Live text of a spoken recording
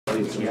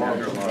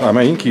Oh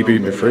man, you can keep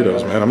eating your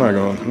Fritos, man. I'm not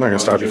gonna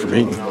stop you from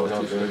eating.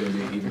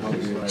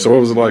 So what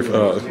was it like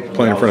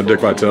playing in front of Dick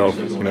Vitale?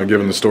 You know,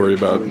 giving the story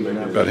about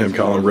him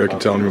calling Rick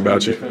and telling him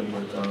about you.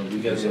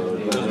 It was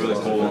really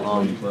cool.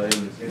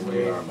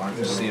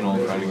 Just seeing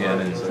old friend again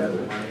and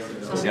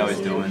see how he's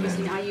doing.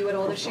 And,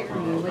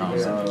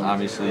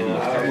 obviously, he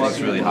thinks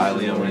really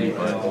highly of me,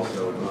 but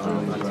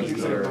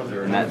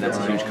and that's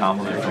a huge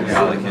compliment from a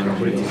guy like him.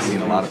 He's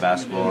seen a lot of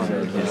basketball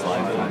in his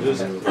life.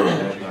 So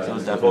it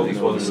was definitely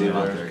cool to see him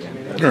out there again.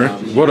 All right.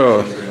 What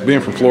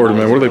being from Florida,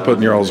 man, what do they put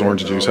in your all's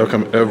orange juice? How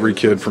come every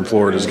kid from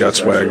Florida's got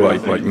swag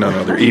like none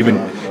other?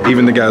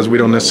 Even the guys we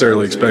don't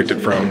necessarily expect it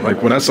from.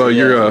 Like when I saw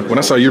your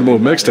little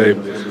mixtape,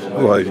 I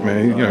was like,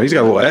 man, you know, he's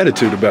got a little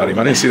attitude about him.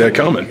 I didn't see that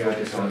coming.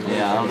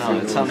 Yeah, I don't know.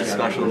 It's something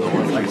special in the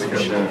orange juice for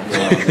sure.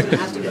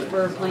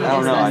 I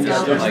don't know. I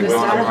just like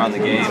growing up around the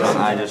game.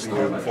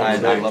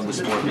 I love the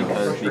sport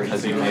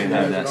because you can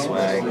have that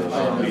swag.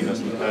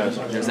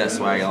 There's that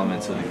swag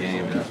element to the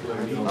game.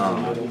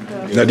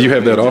 Now, do you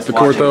have that off the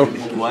court though?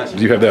 What?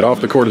 Do you have that off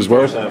the court as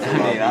well? I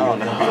mean, I don't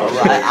know.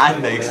 I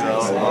think so.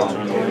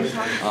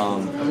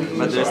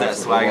 But there's that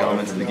swag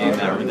element to the game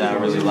that I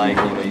really like.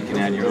 You know, you can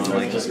add your own.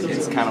 Like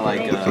it's kind of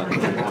like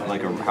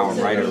how a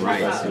writer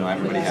writes. You know,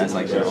 everybody has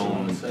like their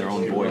own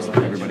voice.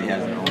 Everybody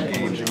has their own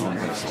game, their own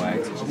kind of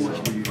swag.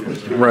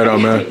 Right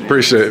on, man.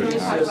 Appreciate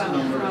it.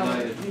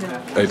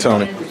 Hey,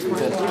 Tony.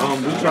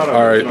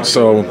 All right,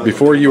 so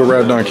before you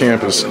arrived on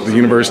campus, the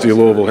University of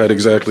Louisville had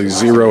exactly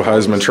 0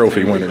 Heisman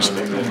Trophy winners.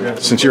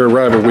 Since your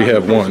arrival, we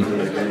have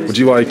 1. Would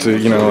you like to,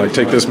 you know, like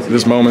take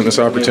this moment, this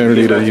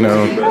opportunity to, you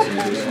know,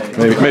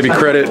 maybe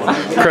credit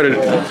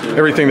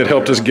everything that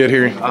helped us get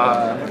here?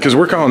 Because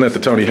we're calling that the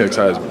Tony Hicks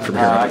Heisman from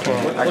here on. I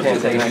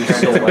can't take any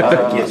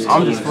credit.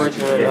 I'm just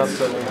fortunate enough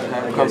to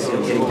have come to the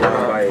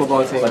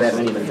football team.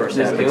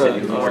 It's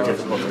good.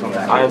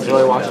 I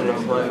enjoy watching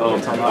them play.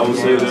 I would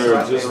say it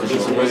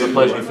was a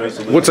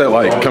pleasure. What's that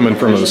like coming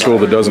from a school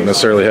that doesn't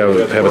necessarily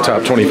have a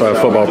top 25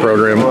 football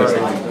program?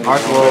 Our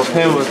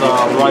Penn was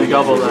run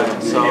double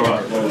that, so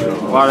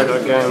a lot of the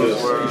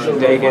games were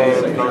day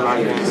games,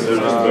 night games,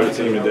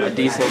 a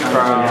decent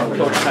crowd.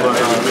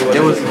 But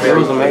it was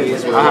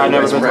amazing. I had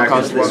never been to a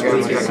college football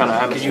game, so that kind of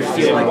atmosphere.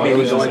 It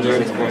was just a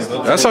great experience.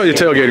 I saw you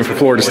tailgating for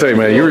Florida State,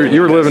 man.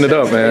 You were living it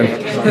up,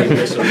 man.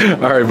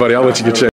 All right, buddy. I'll let you get changed.